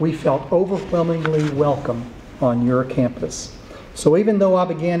 We felt overwhelmingly welcome on your campus. So even though I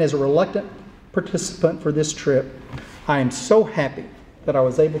began as a reluctant participant for this trip, I am so happy that I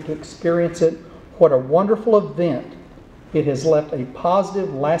was able to experience it. What a wonderful event. It has left a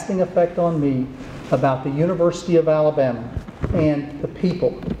positive, lasting effect on me about the University of Alabama and the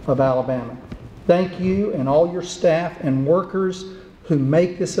people of Alabama. Thank you and all your staff and workers who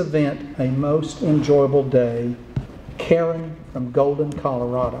make this event a most enjoyable day. Karen from Golden,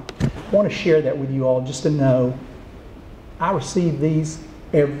 Colorado. I want to share that with you all just to know I receive these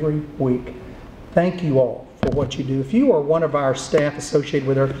every week. Thank you all for what you do. If you are one of our staff associated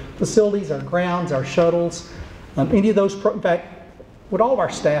with our facilities, our grounds, our shuttles, any of those, in fact, would all of our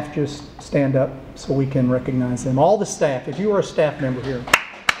staff just stand up so we can recognize them? All the staff, if you are a staff member here.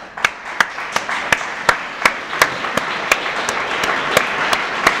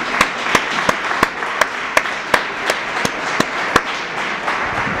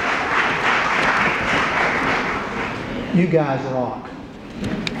 You guys rock.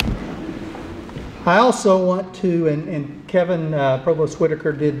 I also want to, and Kevin Provost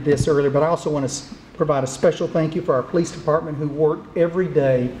Whitaker did this earlier, but I also want to provide a special thank you for our police department who work every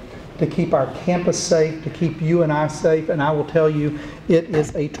day to keep our campus safe, to keep you and I safe. And I will tell you, it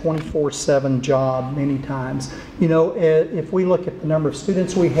is a 24/7 job many times. You know, if we look at the number of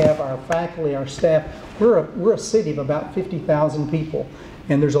students we have, our faculty, our staff, we're a city of about 50,000 people.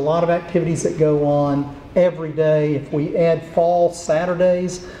 And there's a lot of activities that go on every day. If we add fall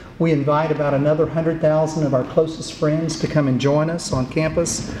Saturdays, we invite about another 100,000 of our closest friends to come and join us on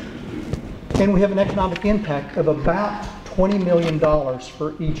campus. And we have an economic impact of about $20 million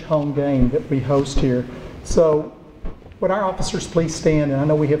for each home game that we host here. So would our officers please stand? And I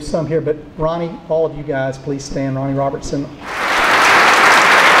know we have some here, but Ronnie, all of you guys, please stand. Ronnie Robertson.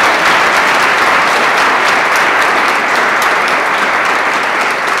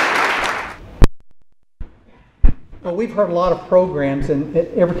 Well, we've heard a lot of programs, and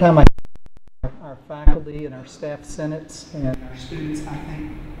every time I hear our faculty and our staff senates and our students, I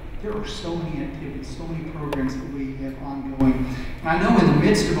think there are so many activities, so many programs that we have ongoing. And I know in the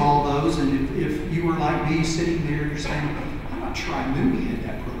midst of all those, and if you were like me sitting there, you're saying, I'm not sure I knew we had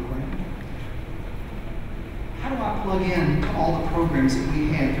that program. How do I plug in to all the programs that we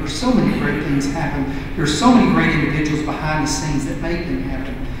have? There are so many great things happen. There are so many great individuals behind the scenes that make them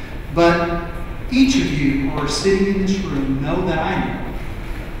happen. But each of you who are sitting in this room know that I know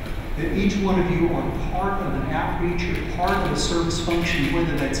that each one of you are part of an outreach or part of a service function,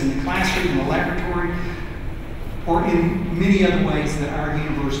 whether that's in the classroom, in the laboratory, or in many other ways that our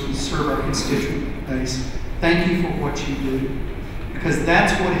universities serve our constituent base. Thank you for what you do, because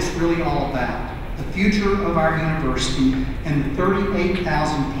that's what it's really all about. The future of our university and the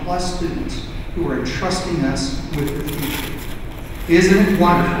 38,000 plus students who are entrusting us with the future. Isn't it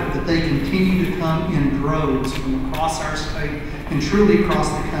wonderful that they continue to come in droves from across our state and truly across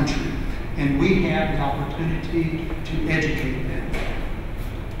the country, and we have the opportunity to educate them,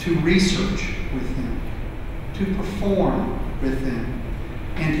 to research with them, to perform with them,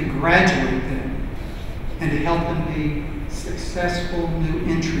 and to graduate them, and to help them be successful new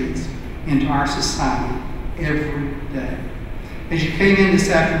entries into our society every day. As you came in this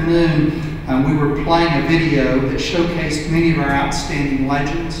afternoon, we were playing a video that showcased many of our outstanding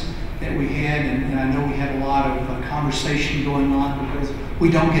legends that we had, and I know we had a lot of conversation going on because we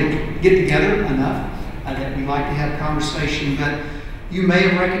don't get together enough, that we like to have conversation, but you may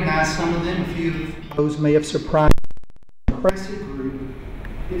have recognized some of them. A few of those may have surprised the impressive group.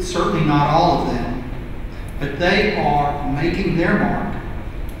 It's certainly not all of them, but they are making their mark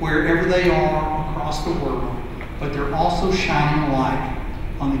wherever they are across the world, but they're also shining a light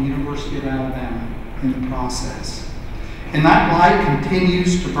on the University of Alabama in the process. And that light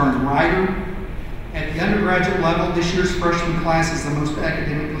continues to burn brighter. At the undergraduate level, this year's freshman class is the most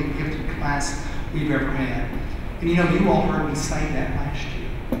academically gifted class we've ever had. And you know, you all heard me say that last year.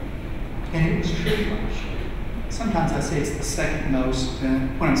 And it was true last year. Sometimes I say it's the second most.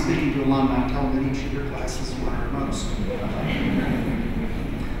 When I'm speaking to alumni, I tell them that each of your classes were most.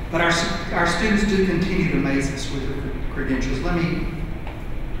 But our students do continue to amaze us with their credentials. Let me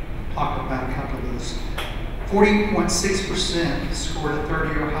talk about a couple of those. 40.6% scored a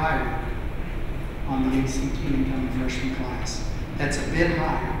 30 or higher on the ACT incoming freshman class. That's a bit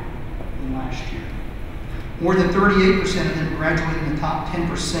higher than last year. More than 38% of them graduated in the top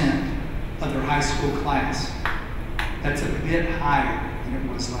 10% of their high school class. That's a bit higher than it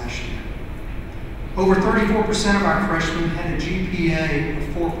was last year. Over 34% of our freshmen had a GPA of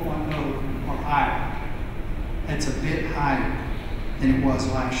 4.0 or higher. That's a bit higher than it was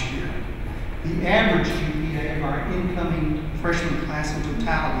last year. The average GPA of our incoming freshman class in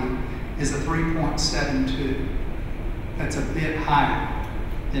totality is a 3.72. That's a bit higher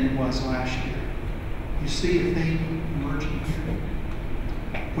than it was last year. You see a theme emerging here?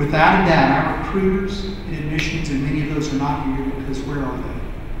 Without a doubt, our recruiters and admissions, and many of those are not here because where are they?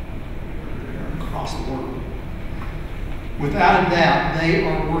 They're across the world. Without a doubt, they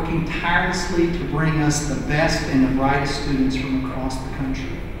are working tirelessly to bring us the best and the brightest students from across the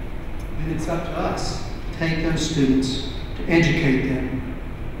country. And it's up to us to take those students, to educate them,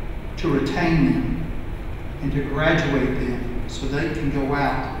 to retain them, and to graduate them so they can go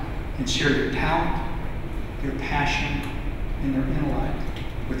out and share their talent, their passion, and their intellect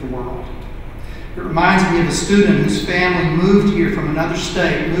with the world. It reminds me of a student whose family moved here from another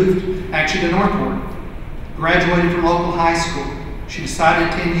state, moved actually to Northport, graduated from local high school. She decided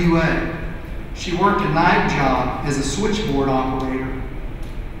to attend UA. She worked a night job as a switchboard operator.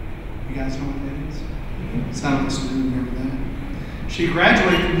 You guys know what that is? Some of us do remember that. She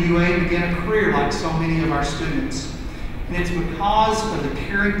graduated from UA and began a career like so many of our students. And it's because of the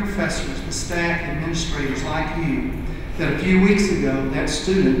caring professors, the staff, administrators like you, that a few weeks ago that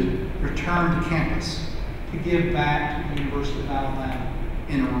student returned to campus to give back to the University of Alabama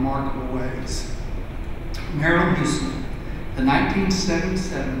in remarkable ways. Marilyn Houston, the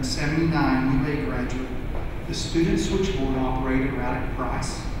 1977-79 UA graduate, the student switchboard operator out at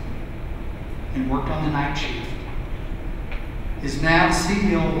Price and worked on the night shift, is now the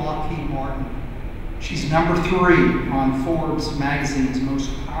CEO of Lockheed Martin. She's number 3 on Forbes magazine's most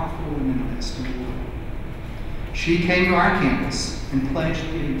powerful women list in the world. She came to our campus and pledged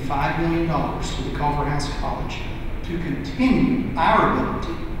giving $5 million to the Culverhouse College to to continue our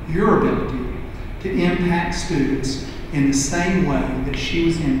ability, your ability, to impact students in the same way that she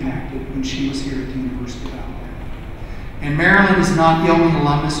was impacted when she was here at the University of Alabama. And Marilyn is not the only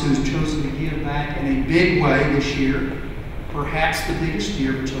alumnus who has chosen to give back in a big way this year, perhaps the biggest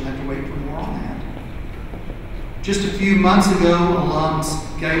year, but you'll have to wait for more on that. Just a few months ago,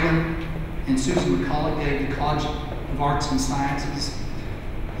 alums Galen and Susan McCullough gave the College of Arts and Sciences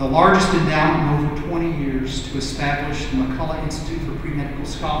the largest endowment in over 20 years to establish the McCullough Institute for Pre-Medical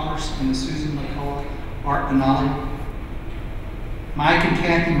Scholars and the Susan McCullough Art Biennale. Mike and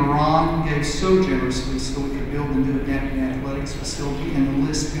Kathy Moran gave so generously so we could build the new adaptive athletics facility, and the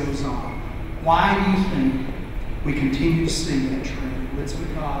list goes on. Why do you think we continue to see that trend? It's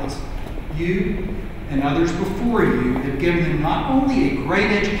because you and others before you have given them not only a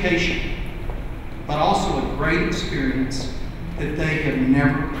great education, but also a great experience that they have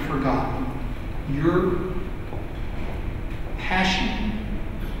never forgotten. Your passion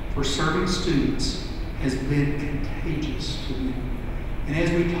for serving students has been contagious to them. And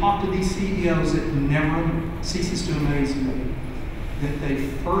as we talk to these CEOs, it never ceases to amaze me that they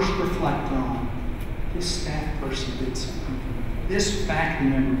first reflect on this staff person did something. This faculty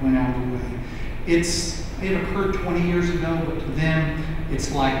member went out of the way. It occurred 20 years ago, but to them,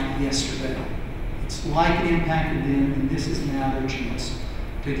 it's like yesterday. It's like it impacted them, and this is now their chance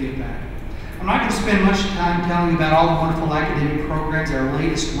to give back. I'm not going to spend much time telling you about all the wonderful academic programs, our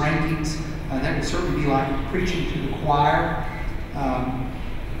latest rankings. That would certainly be like preaching to the choir.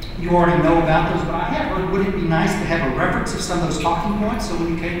 You already know about those, but I have heard, wouldn't it be nice to have a reference of some of those talking points so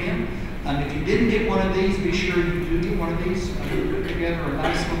when you came in, if you didn't get one of these, be sure you do get one of these. Put together a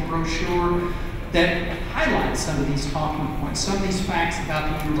nice little brochure that highlights some of these talking points, some of these facts about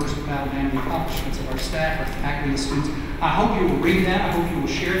the University of Alabama, the accomplishments of our staff, our faculty, and students. I hope you will read that. I hope you will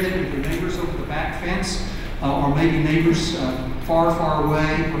share that with your neighbors over the back fence, or maybe neighbors far, far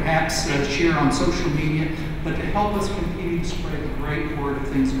away, perhaps share on social media, but to help us continue to spread the great word of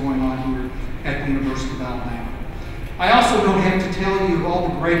things going on here at the University of Alabama. I also don't have to tell you of all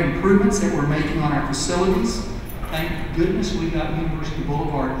the great improvements that we're making on our facilities. Thank goodness we got University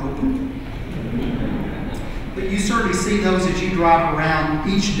Boulevard open. But you certainly see those as you drive around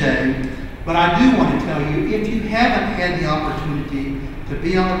each day. But I do want to tell you, if you haven't had the opportunity to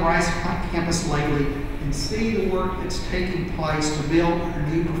be on the Bryce campus lately and see the work that's taking place to build our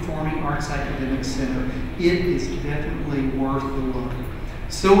new Performing Arts Academic Center, it is definitely worth the look.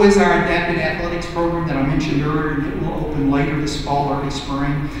 So is our Adapted Athletics program that I mentioned earlier, and it will open later this fall, early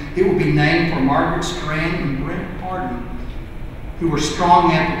spring. It will be named for Margaret Strand and Brent Harden, who are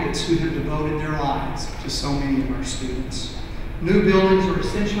strong advocates who have devoted their lives to so many of our students. New buildings, or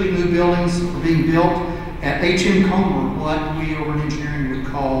essentially new buildings, are being built at H.M. Comer, what we over in engineering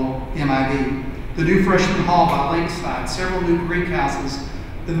would call MIB. The new freshman hall by Lakeside, several new Greek houses,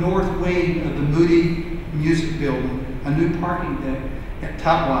 the north wing of the Moody Music Building, a new parking deck at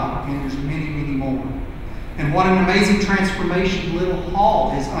Tutwiler, and there's many, many more. And what an amazing transformation Little Hall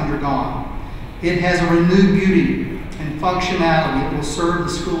has undergone. It has a renewed beauty and functionality. It will serve the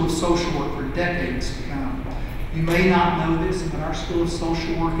School of Social Work for decades to come. You may not know this, but our School of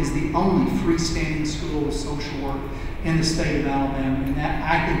Social Work is the only freestanding school of social work in the state of Alabama, and that,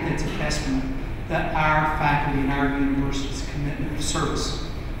 I think that's a testament that our faculty and our university's commitment of service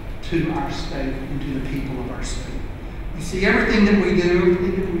to our state and to the people of our state. You see, everything that we do,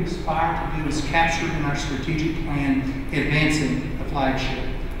 everything that we aspire to do is captured in our strategic plan, advancing the flagship.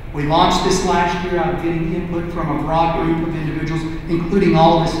 We launched this last year out of getting input from a broad group of individuals, including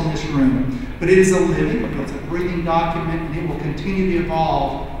all of us in this room. But it is a living, it's a breathing document, and it will continue to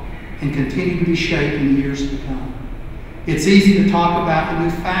evolve and continue to be shaped in the years to come. It's easy to talk about the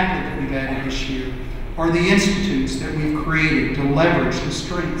new faculty that we've added this year, or the institutes that we've created to leverage the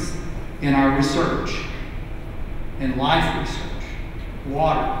strengths in our research, in life research,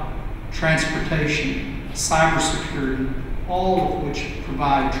 water, transportation, cybersecurity, all of which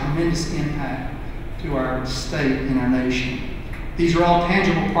provide tremendous impact to our state and our nation. These are all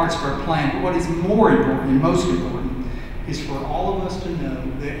tangible parts of our plan, but what is more important and most important is for all of us to know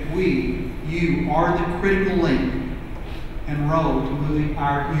that you are the critical link and role to moving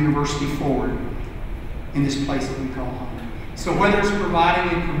our university forward in this place that we call home. So whether it's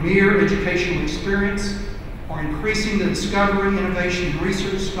providing a premier educational experience or increasing the discovery, innovation, and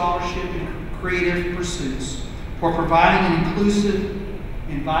research scholarship and creative pursuits, or providing an inclusive,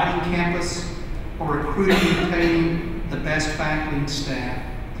 inviting campus, or recruiting and retaining the best faculty and staff,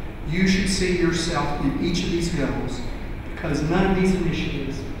 you should see yourself in each of these goals, because none of these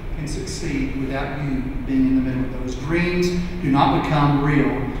initiatives can succeed without you being in the middle of those. Dreams do not become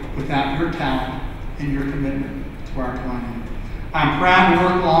real without your talent and your commitment to our plan. I'm proud to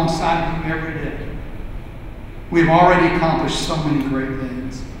work alongside you every day. We've already accomplished so many great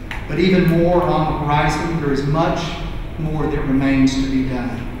things, but even more on the horizon. There is much more that remains to be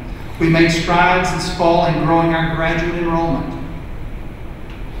done. We made strides this fall in growing our graduate enrollment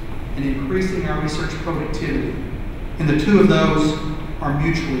and increasing our research productivity, and the two of those are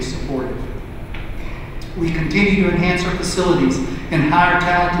mutually supportive. We continue to enhance our facilities and hire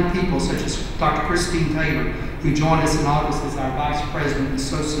talented people such as Dr. Christine Taylor, who joined us in August as our Vice President and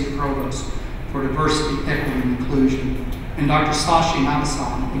Associate Provost for Diversity, Equity, and Inclusion, and Dr. Sashi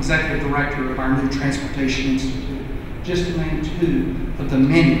Namasan, Executive Director of our new Transportation Institute, just to name two of the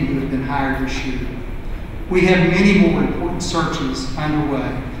many who have been hired this year. We have many more important searches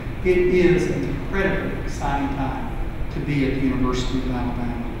underway. It is an incredibly exciting time to be at the University of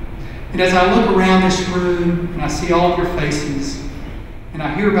Alabama. And as I look around this room and I see all of your faces, and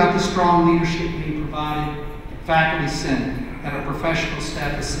I hear about the strong leadership being provided at Faculty Senate, at our Professional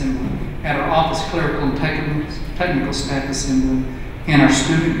Staff Assembly, at our Office Clerical and Technical Staff Assembly, and our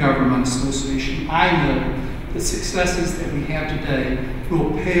Student Government Association, I know the successes that we have today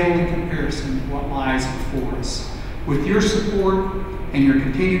will pale in comparison to what lies before us. With your support and your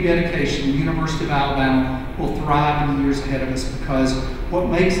continued dedication, the University of Alabama will thrive in the years ahead of us, because what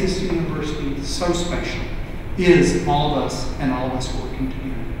makes this university so special is all of us and all of us working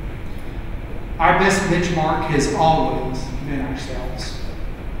together. Our best benchmark has always been ourselves,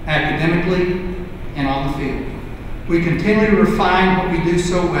 academically and on the field. We continually refine what we do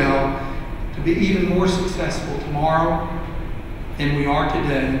so well to be even more successful tomorrow than we are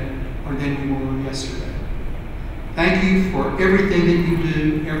today or than we were yesterday. Thank you for everything that you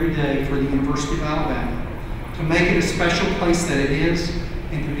do every day for the University of Alabama, to make it a special place that it is,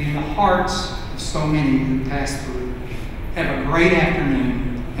 and to be in the hearts of so many who pass through. Have a great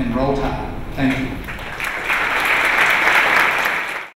afternoon, and roll tide. Thank you.